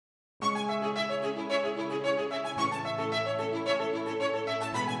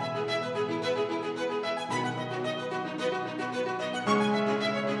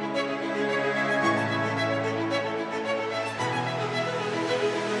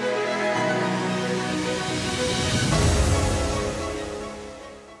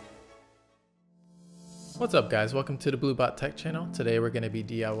What's up guys, welcome to the Bluebot Tech channel. Today we're going to be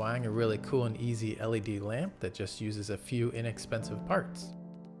DIYing a really cool and easy LED lamp that just uses a few inexpensive parts.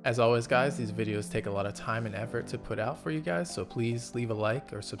 As always guys, these videos take a lot of time and effort to put out for you guys, so please leave a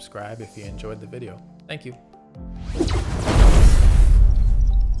like or subscribe if you enjoyed the video. Thank you.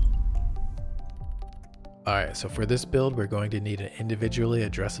 Alright, so for this build we're going to need an individually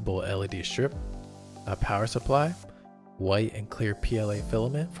addressable LED strip, a power supply, white and clear PLA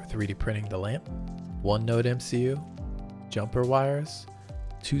filament for 3D printing the lamp, one node MCU, jumper wires,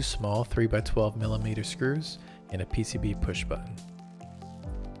 two small 3x12mm screws, and a PCB push button.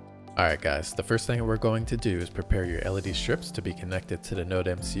 Alright guys, the first thing we're going to do is prepare your LED strips to be connected to the node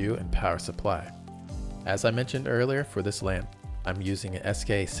MCU and power supply. As I mentioned earlier, for this lamp, I'm using an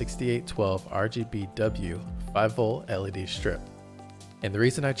SK6812 RGBW 5V LED strip. And the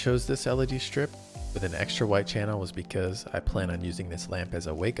reason I chose this LED strip with an extra white channel was because I plan on using this lamp as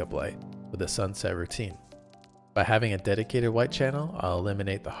a wake-up light with a sunset routine. By having a dedicated white channel, I'll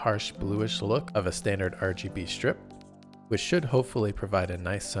eliminate the harsh bluish look of a standard RGB strip, which should hopefully provide a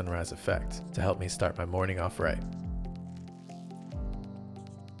nice sunrise effect to help me start my morning off right.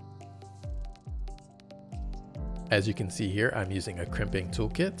 As you can see here, I'm using a crimping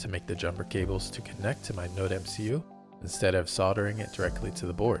toolkit to make the jumper cables to connect to my node MCU instead of soldering it directly to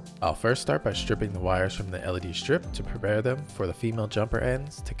the board. I'll first start by stripping the wires from the LED strip to prepare them for the female jumper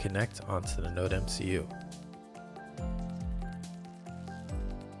ends to connect onto the node MCU.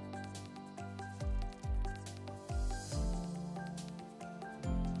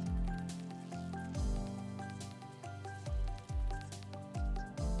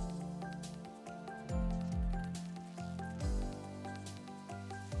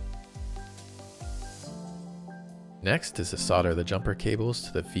 Next is to solder the jumper cables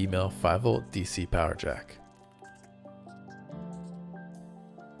to the female 5V DC power jack.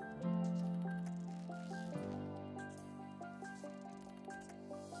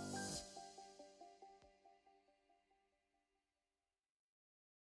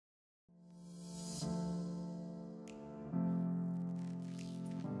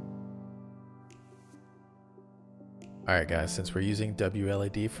 Alright guys, since we're using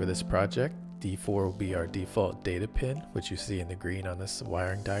WLED for this project, D4 will be our default data pin, which you see in the green on this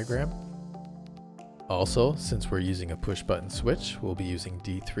wiring diagram. Also, since we're using a push button switch, we'll be using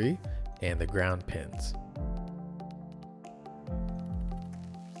D3 and the ground pins.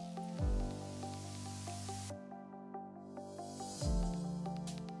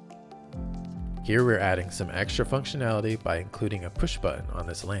 Here we're adding some extra functionality by including a push button on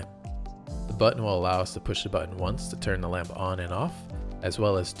this lamp. The button will allow us to push the button once to turn the lamp on and off, as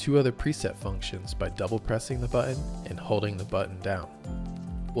well as two other preset functions by double pressing the button and holding the button down.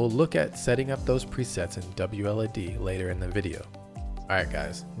 We'll look at setting up those presets in WLED later in the video. Alright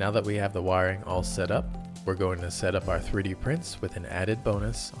guys, now that we have the wiring all set up, we're going to set up our 3D prints with an added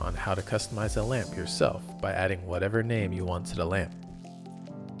bonus on how to customize a lamp yourself by adding whatever name you want to the lamp.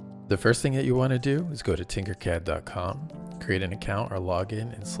 The first thing that you want to do is go to Tinkercad.com, create an account or log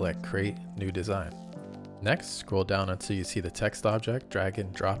in and select Create New Design. Next, scroll down until you see the text object, drag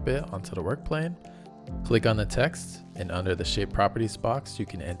and drop it onto the work plane. Click on the text, and under the Shape Properties box, you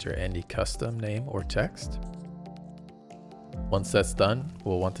can enter any custom name or text. Once that's done,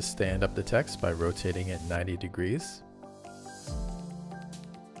 we'll want to stand up the text by rotating it 90 degrees.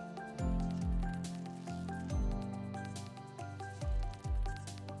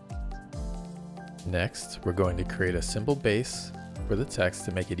 Next, we're going to create a simple base for the text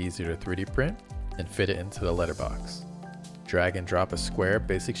to make it easier to 3D print and fit it into the letterbox. Drag and drop a square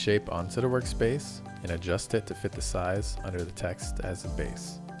basic shape onto the workspace and adjust it to fit the size under the text as a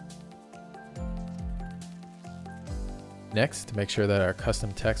base. Next, to make sure that our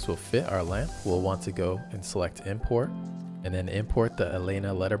custom text will fit our lamp, we'll want to go and select Import, and then import the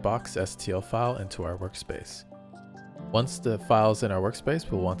Elena letterbox STL file into our workspace. Once the file's in our workspace,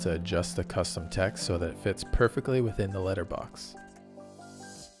 we'll want to adjust the custom text so that it fits perfectly within the letterbox.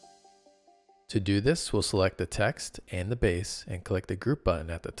 To do this, we'll select the text and the base and click the group button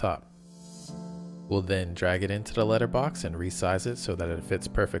at the top. We'll then drag it into the letterbox and resize it so that it fits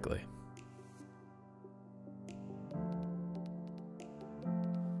perfectly.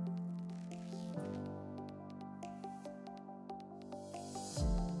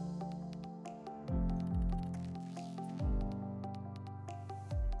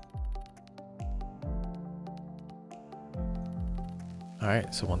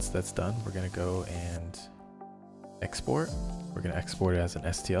 Alright, so once that's done, we're going to go and export. We're going to export it as an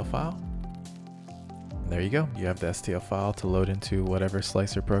STL file. And there you go. You have the STL file to load into whatever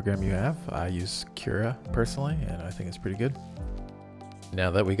slicer program you have. I use Cura personally, and I think it's pretty good. Now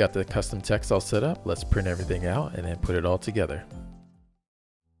that we got the custom text all set up, let's print everything out and then put it all together.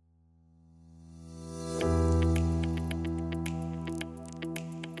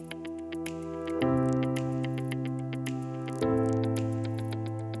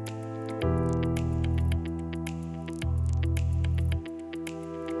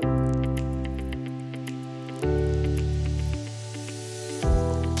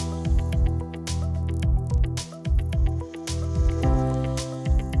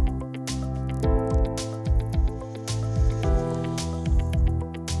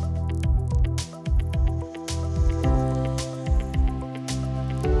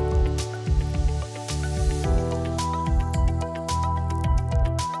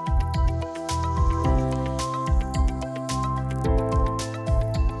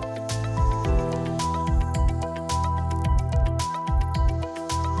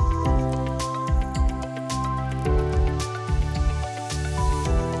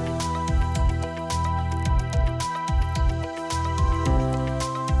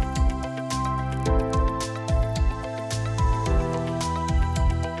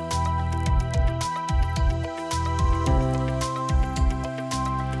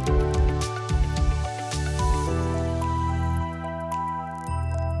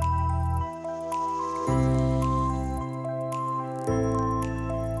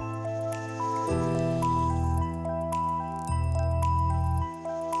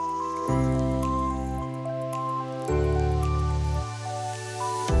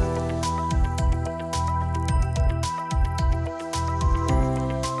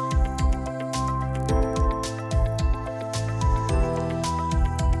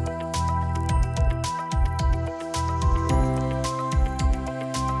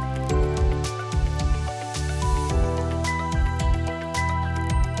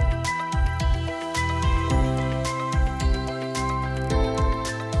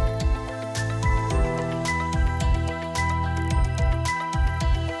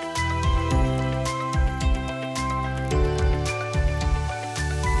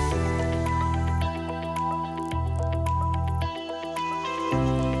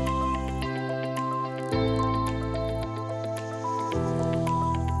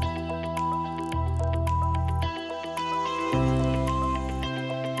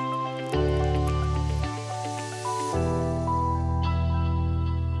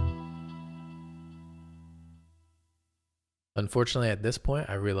 Unfortunately, at this point,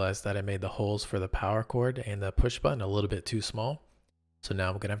 I realized that I made the holes for the power cord and the push button a little bit too small. So now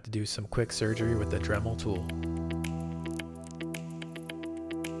I'm going to have to do some quick surgery with the Dremel tool.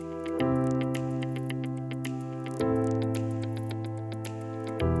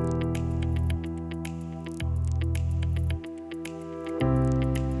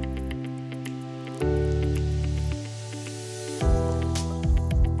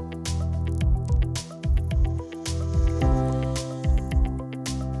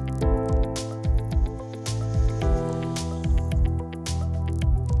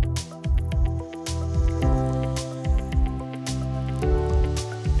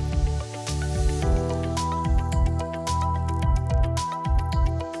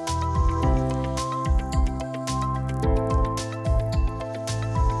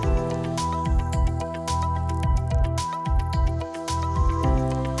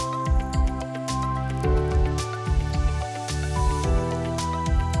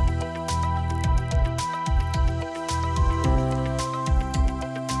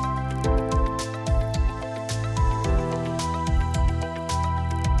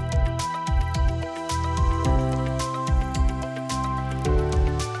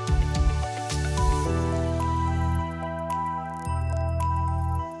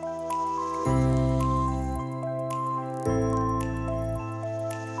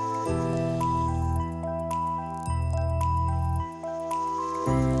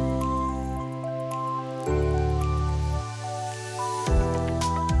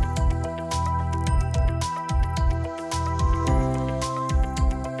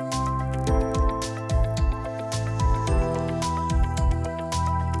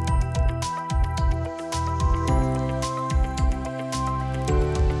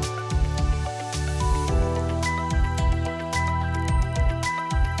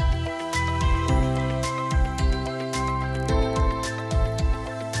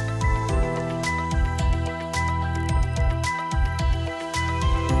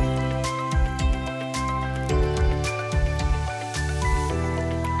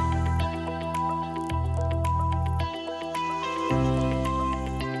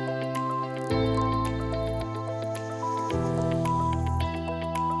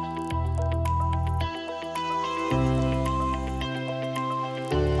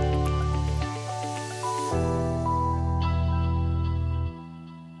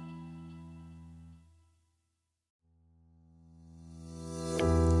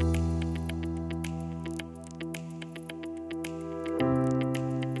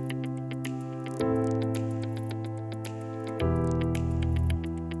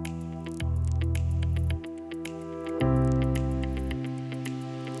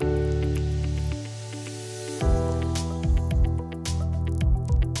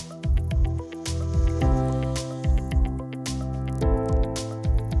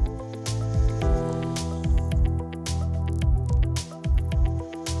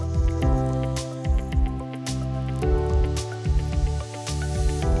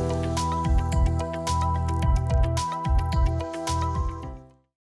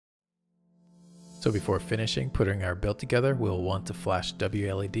 So before finishing putting our build together, we'll want to flash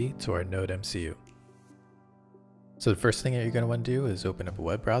WLED to our Node MCU. So the first thing that you're going to want to do is open up a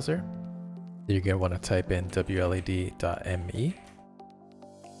web browser. You're going to want to type in WLED.me,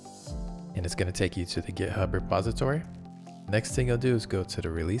 and it's going to take you to the GitHub repository. Next thing you'll do is go to the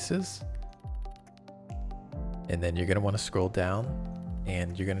releases, and then you're going to want to scroll down,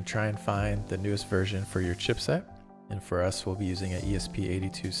 and you're going to try and find the newest version for your chipset. And for us, we'll be using an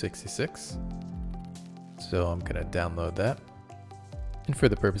ESP8266. So I'm going to download that. And for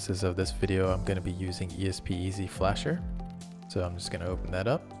the purposes of this video, I'm going to be using ESP Easy Flasher. So I'm just going to open that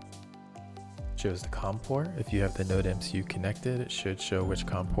up. It shows the COM port. If you have the Node MCU connected, it should show which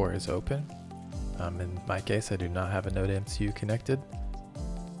COM port is open. In my case, I do not have a Node MCU connected.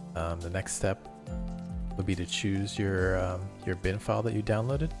 The next step would be to choose your bin file that you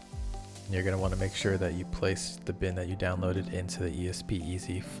downloaded. And you're going to want to make sure that you place the bin that you downloaded into the ESP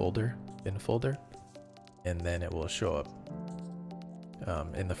Easy folder, bin folder, and then it will show up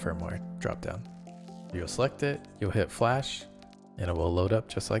in the firmware dropdown. You'll select it, you'll hit flash, and it will load up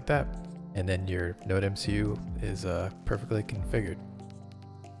just like that. And then your Node MCU is perfectly configured.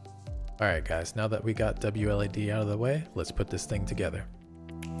 Alright guys, now that we got WLED out of the way, let's put this thing together.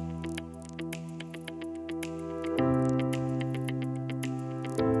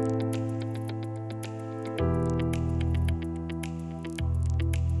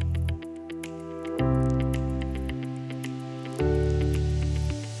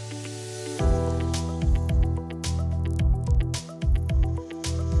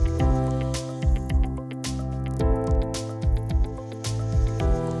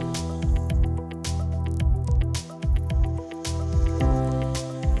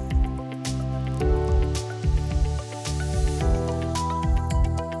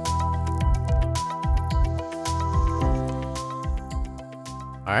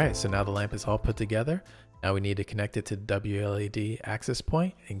 Alright, so now the lamp is all put together. Now we need to connect it to the WLED access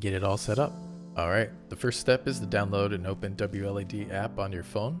point and get it all set up. Alright, the first step is to download and open WLED app on your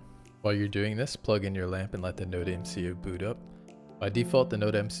phone. While you're doing this, plug in your lamp and let the Node MCU boot up. By default, the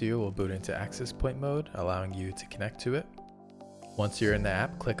Node MCU will boot into access point mode, allowing you to connect to it. Once you're in the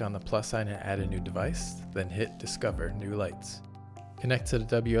app, click on the plus sign and add a new device, then hit Discover New Lights. Connect to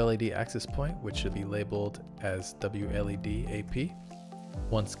the WLED access point, which should be labeled as WLED AP.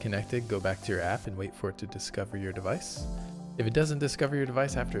 Once connected, go back to your app and wait for it to discover your device. If it doesn't discover your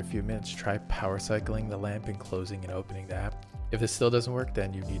device after a few minutes, try power cycling the lamp and closing and opening the app. If this still doesn't work,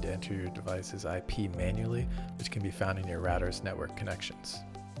 then you need to enter your device's IP manually, which can be found in your router's network connections.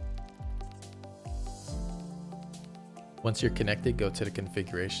 Once you're connected, go to the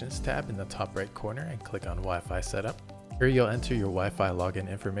Configurations tab in the top right corner and click on Wi-Fi Setup. Here you'll enter your Wi-Fi login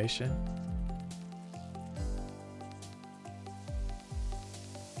information.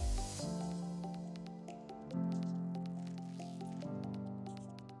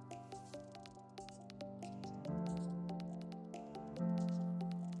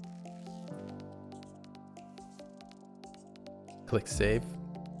 Click Save,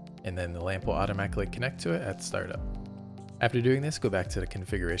 and then the lamp will automatically connect to it at startup. After doing this, go back to the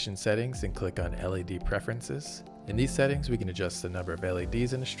configuration settings and click on LED preferences. In these settings, we can adjust the number of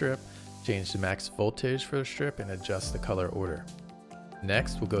LEDs in the strip, change the max voltage for the strip, and adjust the color order.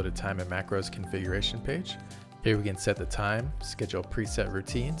 Next, we'll go to Time and Macros configuration page. Here we can set the time, schedule preset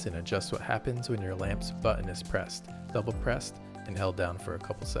routines, and adjust what happens when your lamp's button is pressed, double pressed, and held down for a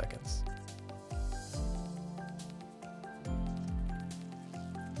couple seconds.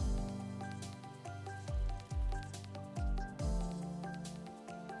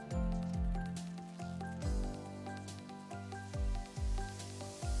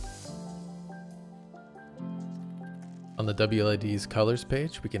 On the WLED's colors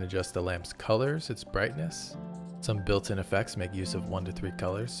page, we can adjust the lamp's colors, its brightness. Some built-in effects make use of 1 to 3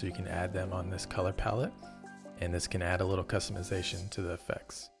 colors, so you can add them on this color palette, and this can add a little customization to the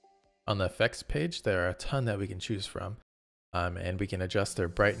effects. On the effects page, there are a ton that we can choose from, and we can adjust their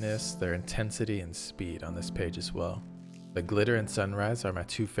brightness, their intensity, and speed on this page as well. The glitter and sunrise are my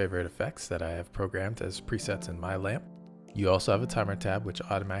two favorite effects that I have programmed as presets in my lamp. You also have a timer tab, which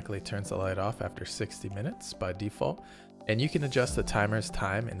automatically turns the light off after 60 minutes by default. And you can adjust the timer's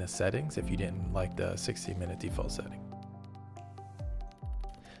time in the settings if you didn't like the 60-minute default setting.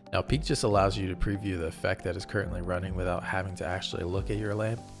 Now, Peak just allows you to preview the effect that is currently running without having to actually look at your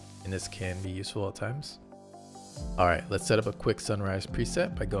lamp, and this can be useful at times. Alright, let's set up a quick sunrise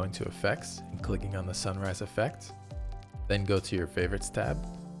preset by going to Effects and clicking on the sunrise effect. Then go to your Favorites tab.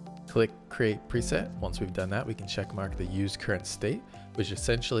 Click Create Preset. Once we've done that, we can check mark the Use Current State, which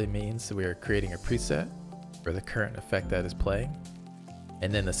essentially means that we are creating a preset for the current effect that is playing.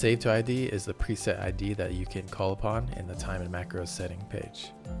 And then the save to ID is the preset ID that you can call upon in the time and macros setting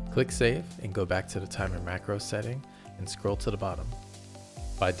page. Click save and go back to the time and macros setting and scroll to the bottom.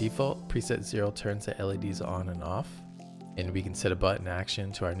 By default, preset 0 turns the LEDs on and off, and we can set a button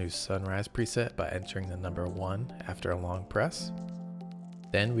action to our new sunrise preset by entering the number 1 after a long press.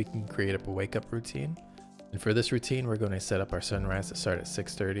 Then we can create up a wake up routine, and for this routine we're going to set up our sunrise to start at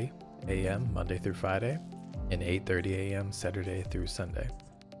 6:30 a.m. Monday through Friday and 8:30 a.m. Saturday through Sunday.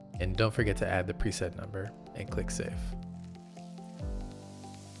 And don't forget to add the preset number and click save.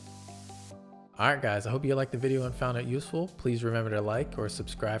 Alright guys, I hope you liked the video and found it useful. Please remember to like or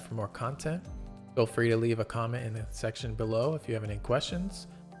subscribe for more content. Feel free to leave a comment in the section below if you have any questions,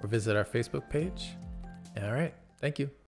 or visit our Facebook page. Alright, thank you.